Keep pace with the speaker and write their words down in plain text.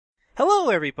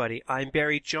Hello, everybody. I'm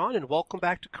Barry John, and welcome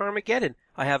back to Carmageddon.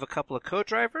 I have a couple of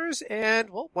co-drivers, and,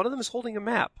 well, one of them is holding a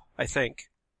map, I think.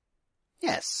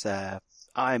 Yes,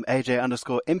 I'm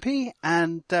AJ_Impy,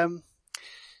 and,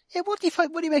 what do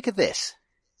you make of this?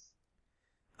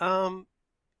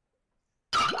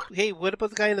 Hey, what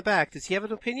about the guy in the back? Does he have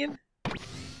an opinion?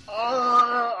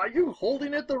 Are you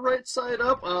holding it the right side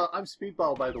up? I'm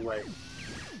Speedball, by the way.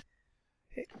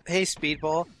 Hey,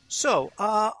 Speedball. So,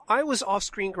 I was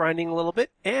off-screen grinding a little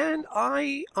bit, and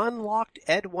I unlocked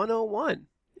Ed 101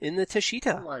 in the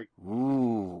Tashita. Like,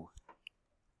 Ooh.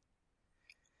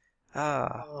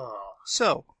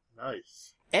 So,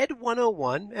 nice. Ed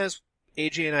 101, as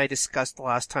AJ and I discussed the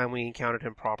last time we encountered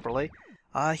him properly,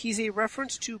 he's a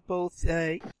reference to both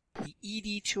the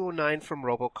ED-209 from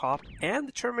RoboCop and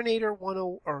the Terminator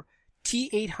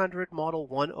T-800 Model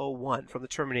 101 from the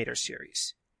Terminator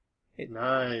series.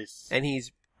 Nice. And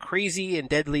he's crazy and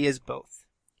deadly as both.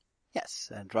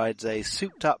 Yes, and rides a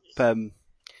souped-up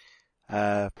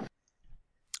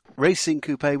racing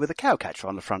coupe with a cowcatcher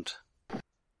on the front.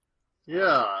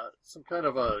 Yeah, some kind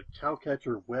of a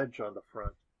cowcatcher wedge on the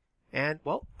front. And,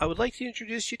 well, I would like to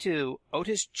introduce you to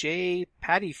Otis J.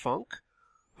 Paddy Funk,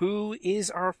 who is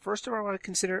our first of what I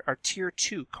consider our Tier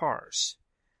 2 cars.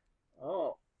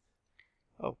 Oh.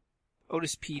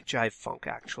 Otis P. Jive Funk,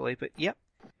 actually, but yep.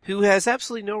 Who has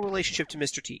absolutely no relationship to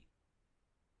Mr. T.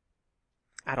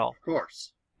 At all. Of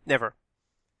course. Never.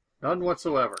 None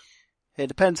whatsoever. It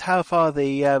depends how far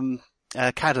the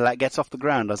Cadillac gets off the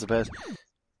ground, I suppose.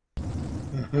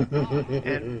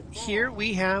 And here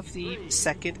we have the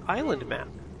second island map.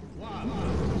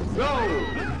 Go!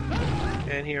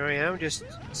 And here I am, just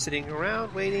sitting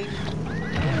around, waiting.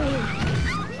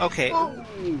 Okay,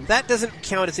 that doesn't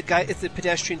count if the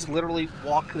pedestrians literally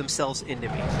walk themselves into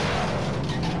me.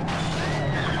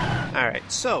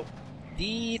 Alright, so,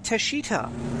 the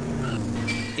Tashita.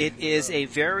 It is a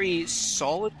very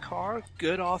solid car,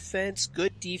 good offense,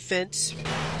 good defense.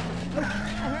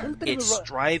 Its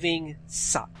driving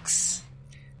sucks.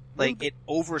 Like, it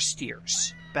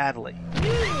oversteers badly.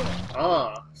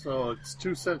 So it's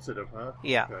too sensitive, huh?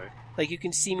 Yeah. Okay. Like, you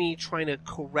can see me trying to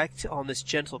correct on this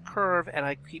gentle curve, and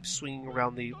I keep swinging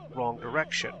around the wrong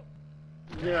direction.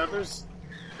 Yeah, there's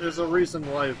a reason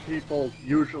why people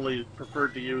usually prefer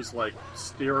to use, like,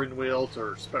 steering wheels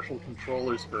or special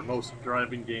controllers for most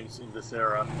driving games in this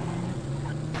era.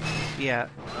 Yeah.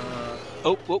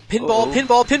 Pinball!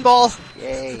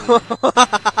 Yay. Come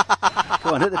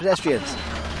on, hit the pedestrians.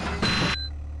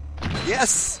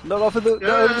 Yes! Not over the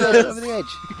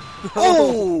edge.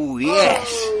 Oh, yes!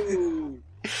 Oh,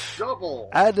 double!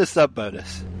 And a sub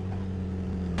bonus.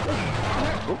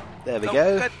 Oh, there we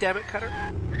go. God damn it, Cutter.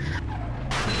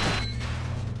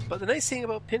 But the nice thing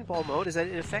about pinball mode is that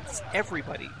it affects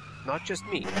everybody, not just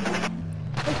me.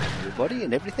 Everybody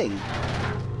and everything.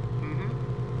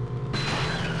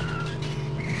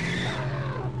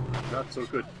 Not so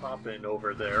good popping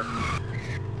over there.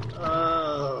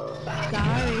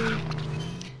 Sorry.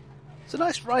 It's a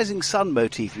nice rising sun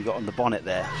motif you got on the bonnet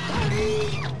there.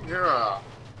 Yeah.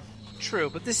 True,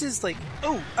 but this is like,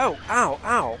 ow.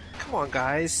 Come on,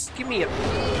 guys. Give me a...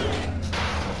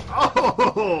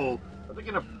 Oh! Are they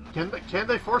gonna... Can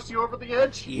they force you over the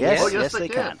edge? Yes, oh, yes they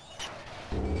can.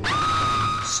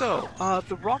 So,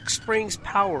 the Rock Springs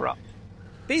power-up.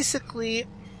 Basically,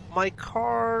 my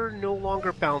car no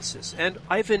longer bounces, and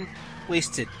Ivan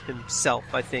wasted himself,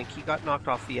 I think. He got knocked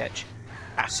off the edge.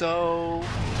 So,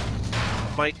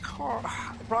 my car...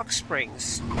 Rock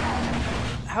Springs.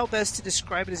 How best to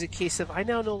describe it is a case of I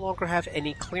now no longer have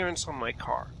any clearance on my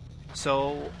car.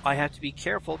 So, I have to be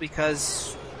careful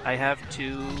because I have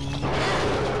to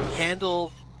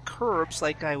handle curbs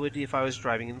like I would if I was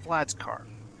driving in Vlad's car.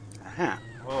 Aha.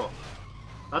 Oh,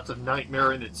 that's a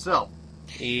nightmare in itself.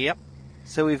 Yep.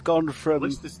 So we've gone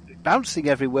from bouncing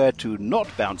everywhere to not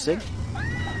bouncing.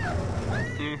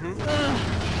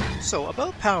 So,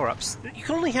 about power-ups, you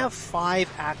can only have 5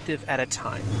 active at a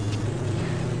time.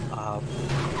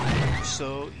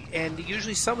 And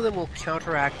usually some of them will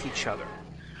counteract each other.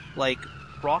 Like,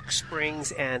 Rock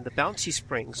Springs and the Bouncy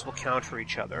Springs will counter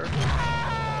each other.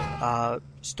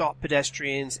 Stop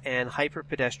pedestrians and hyper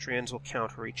pedestrians will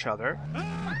counter each other.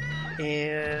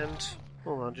 And,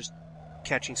 hold on, just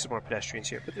catching some more pedestrians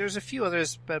here. But there's a few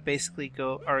others that basically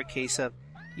are a case of,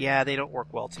 yeah, they don't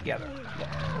work well together.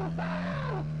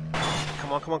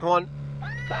 Come on.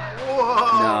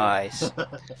 Whoa! Nice.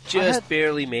 Just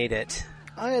barely made it.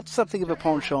 I had something of a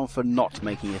penchant for not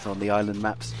making it on the island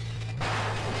maps.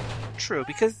 True,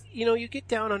 because, you get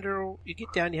down,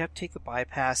 you have to take the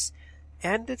bypass,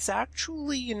 and it's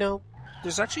actually,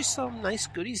 there's actually some nice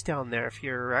goodies down there if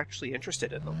you're actually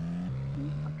interested in them.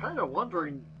 I'm kind of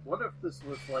wondering, what if this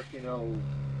was like, you know,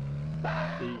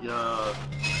 what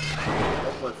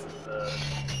was it?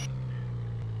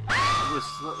 It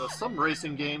was some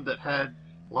racing game that had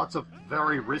lots of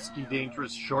very risky,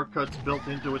 dangerous shortcuts built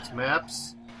into its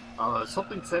maps.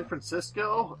 Something San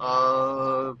Francisco?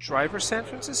 Driver San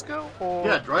Francisco? Or...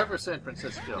 Yeah, Driver San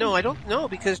Francisco. No, I don't know,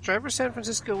 because Driver San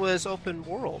Francisco was open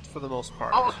world for the most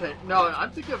part. Oh, okay. No, I'm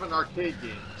thinking of an arcade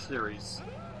game series.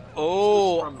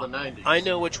 Oh, from the 90s. I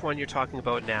know which one you're talking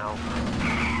about now.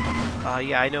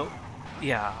 Yeah, I know.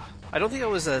 Yeah. I don't think it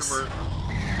was a...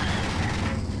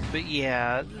 But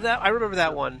yeah, I remember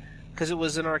that one, because it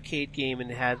was an arcade game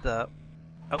and it had the...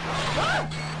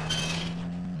 Oh.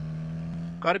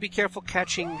 Gotta be careful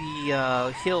catching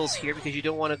the hills here, because you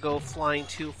don't want to go flying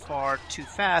too far too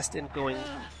fast and going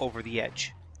over the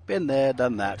edge. Been there,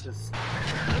 done that.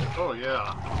 Oh,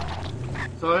 yeah.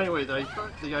 So anyway, I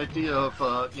thought the idea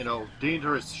of, you know,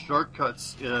 dangerous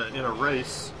shortcuts in a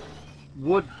race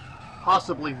would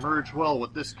possibly merge well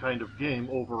with this kind of game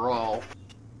overall.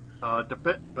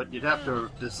 But you'd have to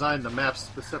design the maps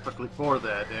specifically for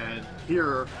that, and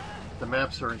here the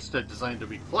maps are instead designed to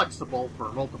be flexible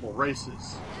for multiple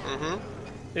races. Mm-hmm.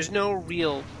 There's no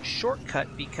real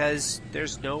shortcut because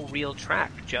there's no real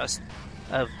track, just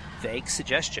a vague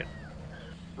suggestion.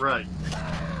 Right.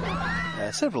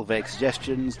 Several vague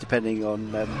suggestions depending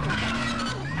on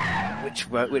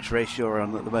which race you're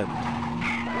on at the moment.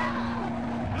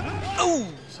 Oh!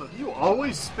 So do you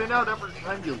always spin out every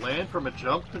time you land from a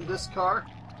jump in this car?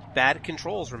 Bad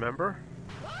controls, remember?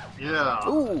 Yeah.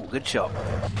 Ooh, good shot.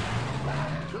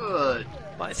 Good.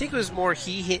 Well, I think it was more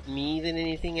he hit me than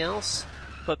anything else,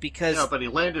 but because... Yeah, but he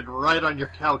landed right on your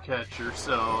cowcatcher,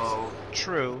 so...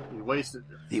 True. He wasted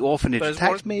it. The orphanage But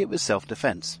attacked me, it was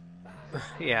self-defense.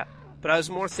 Yeah, but I was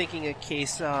more thinking a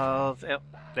case of... Oh,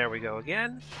 there we go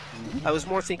again. I was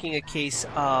more thinking a case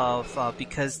of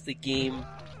because the game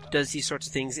does these sorts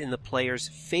of things in the player's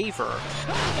favor.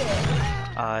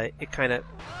 It kind of...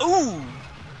 Ooh!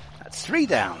 That's 3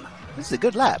 down. This is a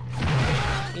good lap.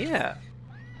 Yeah.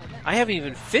 I haven't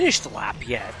even finished the lap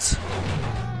yet.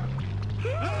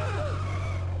 In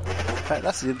fact,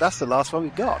 that's the last one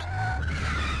we've got.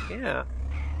 Yeah.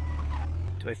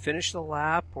 Do I finish the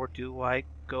lap, or do I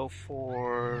go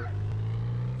for...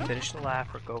 Finish the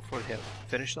lap, or go for him?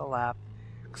 Finish the lap.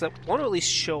 Because I want to at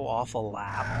least show off a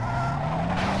lap.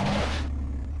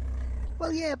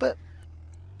 Well, yeah, but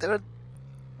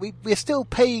we're still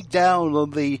paying down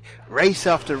on the race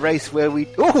after race where we...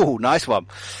 Oh, nice one.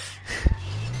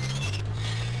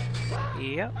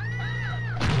 Yep.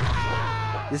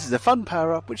 This is a fun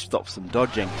power-up which stops them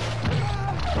dodging.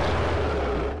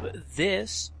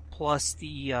 This, plus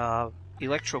the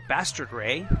Electro Bastard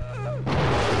Ray.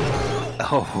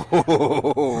 Oh.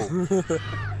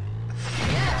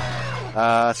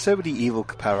 So many evil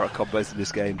power-up combos in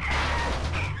this game.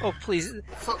 Oh, please.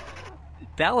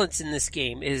 Balance in this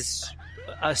game is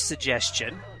a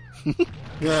suggestion.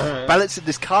 Balance in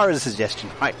this car is a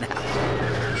suggestion right now.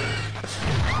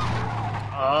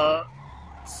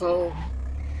 So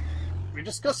we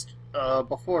discussed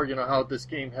before, you know, how this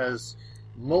game has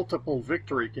multiple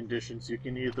victory conditions. You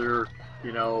can either,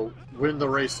 you know, win the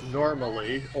race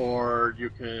normally, or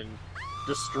you can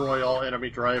destroy all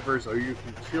enemy drivers, or you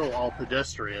can kill all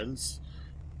pedestrians.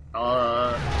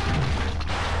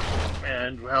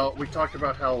 And, well, we talked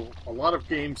about how a lot of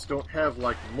games don't have,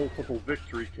 like, multiple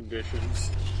victory conditions.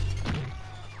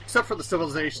 Except for the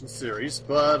Civilization series,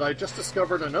 but I just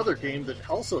discovered another game that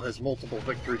also has multiple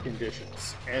victory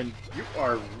conditions. And you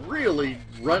are really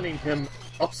running him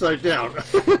upside down.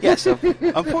 Yes,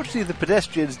 unfortunately the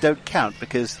pedestrians don't count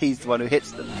because he's the one who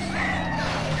hits them.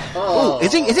 Oh,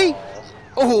 is he?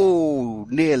 Oh,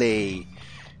 nearly.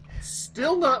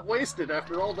 Still not wasted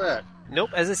after all that. Nope,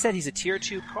 as I said, he's a Tier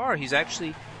 2 car. He's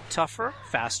actually tougher,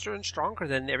 faster, and stronger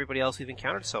than everybody else we've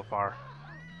encountered so far.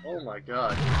 Oh my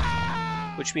god.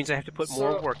 Which means I have to put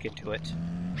more work into it.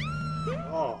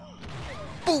 Oh.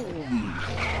 Boom!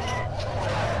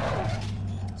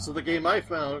 So the game I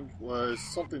found was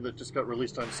something that just got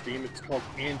released on Steam. It's called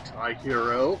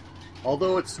Anti-Hero.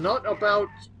 Although it's not about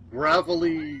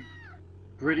gravelly,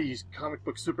 gritty comic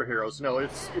book superheroes. No,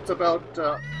 it's about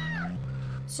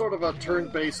sort of a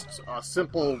turn-based,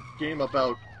 simple game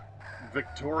about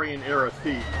Victorian-era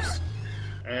thieves.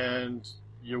 And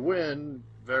you win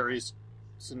various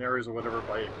scenarios or whatever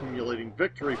by accumulating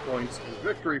victory points, and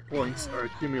victory points are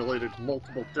accumulated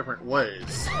multiple different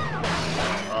ways.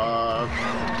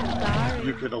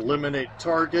 You could eliminate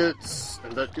targets,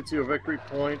 and that gets you a victory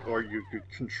point, or you could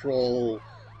control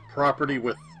property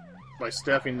with by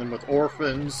staffing them with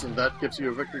orphans, and that gives you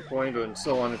a victory point, and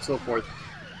so on and so forth.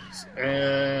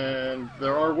 And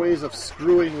there are ways of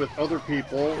screwing with other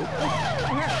people.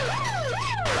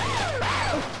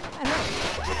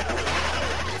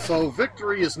 So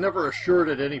victory is never assured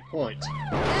at any point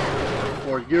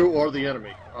for you or the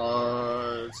enemy.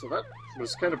 So that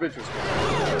was kind of interesting.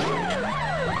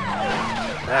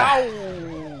 Ow!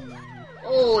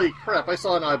 Holy crap, I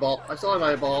saw an eyeball.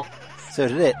 So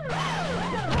did it.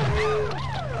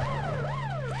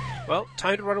 Well,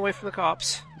 time to run away from the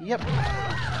cops. Yep.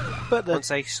 But Once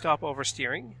I stop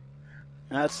oversteering.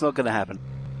 that's not going to happen.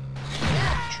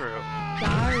 True.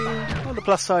 On the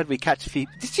plus side, we catch a few...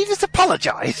 Did she just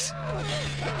apologise?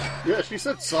 Yeah, she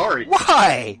said sorry.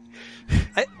 Why?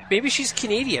 Maybe she's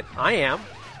Canadian. I am.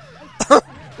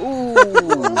 Ooh,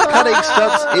 cutting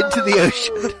stunts into the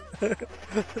ocean.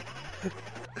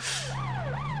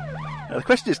 Now the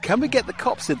question is, can we get the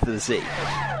cops into the sea?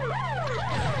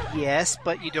 Yes,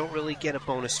 but you don't really get a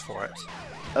bonus for it.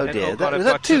 Oh And, dear, oh God, was I've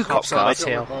that got two two cop cops on my cars?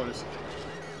 tail. Bonus.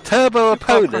 Turbo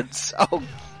opponents? Oh,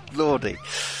 lordy.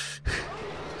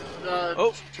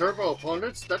 Oh. Turbo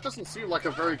opponents? That doesn't seem like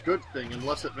a very good thing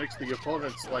unless it makes the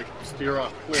opponents, like, steer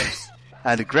off cliffs.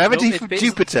 And a gravity Nope, from it's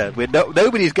Jupiter.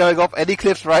 Nobody's going off any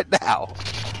cliffs right now.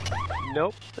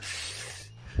 Nope.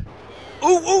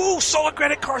 Ooh, solid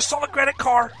granite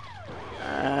car!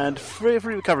 And free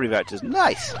recovery vouchers.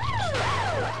 Nice.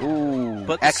 Ooh,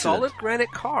 But the excellent. solid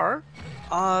granite car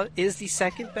is the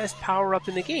second best power-up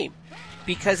in the game,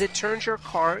 because it turns your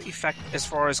car, as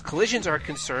far as collisions are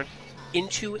concerned,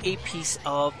 into a piece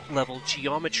of level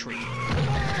geometry.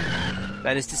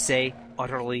 That is to say,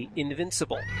 utterly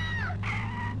invincible.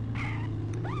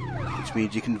 Which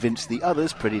means you convince the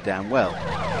others pretty damn well.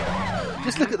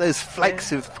 Just look at those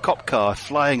flakes of cop cars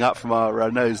flying up from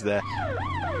our nose there.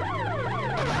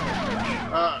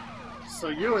 So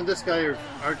you and this guy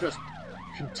are just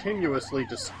continuously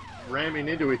just ramming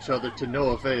into each other to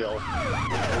no avail.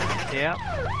 Yeah.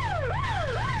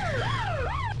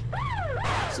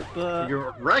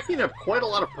 You're racking up quite a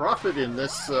lot of profit in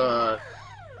this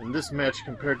match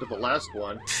compared to the last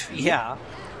one. Yeah.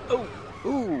 Oh,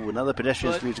 Ooh, another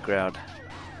pedestrian But- scooter ground.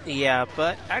 yeah,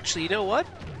 but actually, you know what?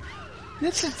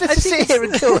 Let's just think sit here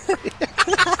and kill it.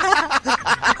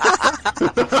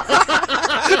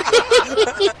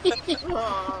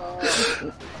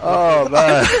 Oh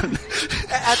man.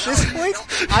 At this point,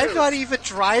 I'm not even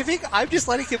driving, I'm just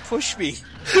letting him push me.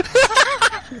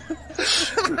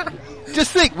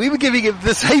 Just think, we were giving him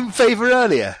the same favour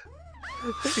earlier.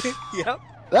 Yep.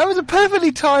 That was a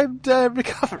perfectly timed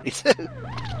recovery too.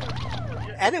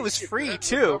 And it was If free, that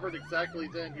too. recovered exactly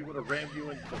then, he would have rammed you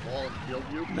into the wall and killed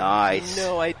you. Nice.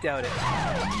 No, I doubt it.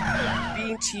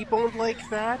 Being T-boned like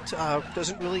that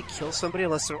doesn't really kill somebody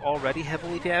unless they're already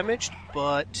heavily damaged,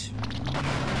 but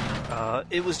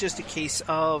it was just a case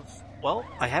of, well,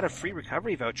 I had a free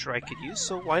recovery voucher I could use,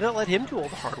 so why not let him do all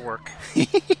the hard work?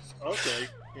 Okay,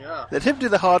 yeah. Let him do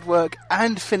the hard work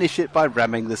and finish it by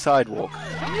ramming the sidewalk.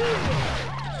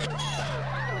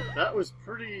 That was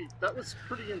pretty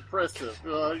impressive.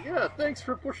 Yeah, thanks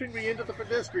for pushing me into the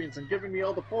pedestrians and giving me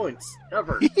all the points.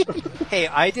 Ever. Hey,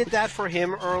 I did that for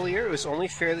him earlier. It was only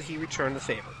fair that he returned the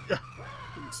favor.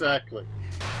 Exactly.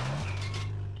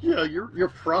 Yeah, your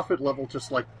profit level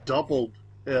just like doubled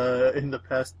in the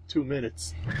past 2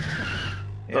 minutes.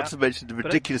 Not to mention the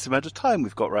ridiculous amount of time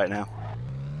we've got right now.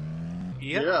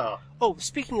 Yep. Yeah. Oh,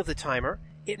 speaking of the timer,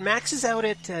 it maxes out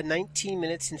at 19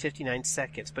 minutes and 59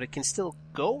 seconds, but it can still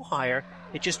go higher.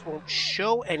 It just won't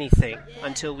show anything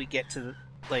until we get to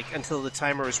until the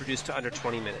timer is reduced to under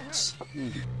 20 minutes.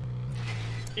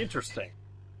 Interesting.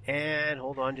 And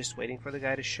hold on, just waiting for the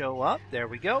guy to show up. There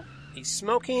we go. He's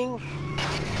smoking.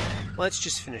 Let's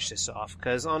just finish this off,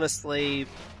 because honestly,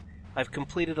 I've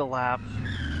completed a lap.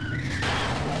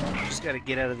 Just gotta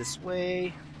get out of this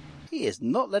way. He is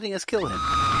not letting us kill him.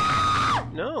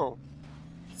 No.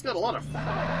 He's got a lot of...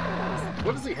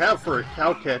 What does he have for a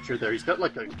cow catcher there? He's got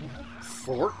like a...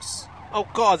 forks? Oh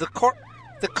god,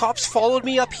 the cops followed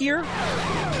me up here?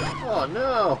 Oh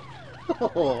no!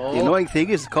 The annoying thing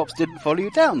is the cops didn't follow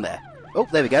you down there. Oh,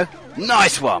 there we go.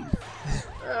 Nice one!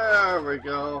 There we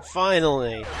go.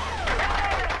 Finally.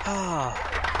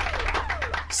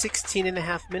 16 and a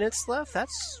half minutes left.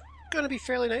 That's going to be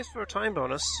fairly nice for a time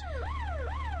bonus.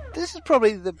 This is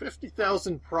probably the...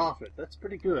 50,000 profit. That's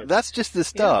pretty good. That's just the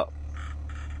start.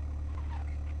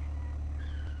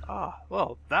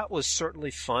 Well, that was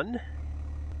certainly fun.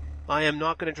 I am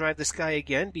not going to drive this guy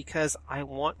again because I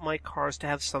want my cars to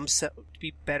have to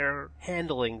be better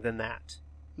handling than that.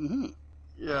 Mm-hmm.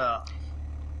 Yeah.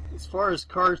 as far as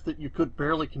cars that you could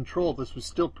barely control, this was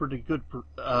still pretty good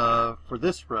for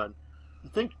this run. I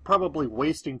think probably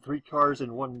wasting 3 cars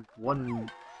in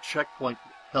one checkpoint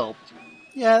helped.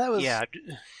 Yeah, that was. Yeah.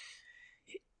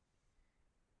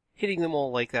 Hitting them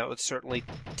all like that would certainly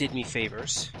did me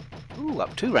favors. Ooh,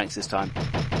 up 2 ranks this time.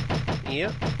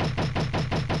 Yep.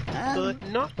 But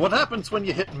not... What happens when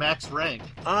you hit max rank?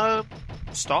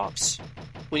 Stops.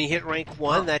 When you hit rank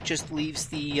 1, that just leaves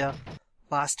the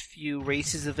last few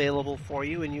races available for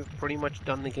you, and you've pretty much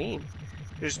done the game.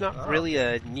 There's not really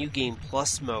a New Game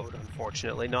Plus mode,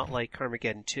 unfortunately, not like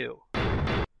Carmageddon 2.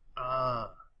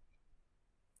 But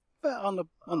on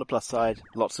the plus side,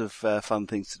 lots of fun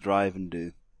things to drive and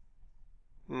do.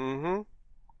 Mm-hmm.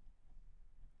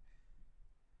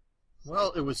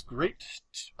 Well, it was great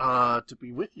to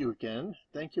be with you again.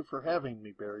 Thank you for having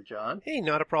me, Barry John. Hey,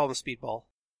 not a problem, Speedball.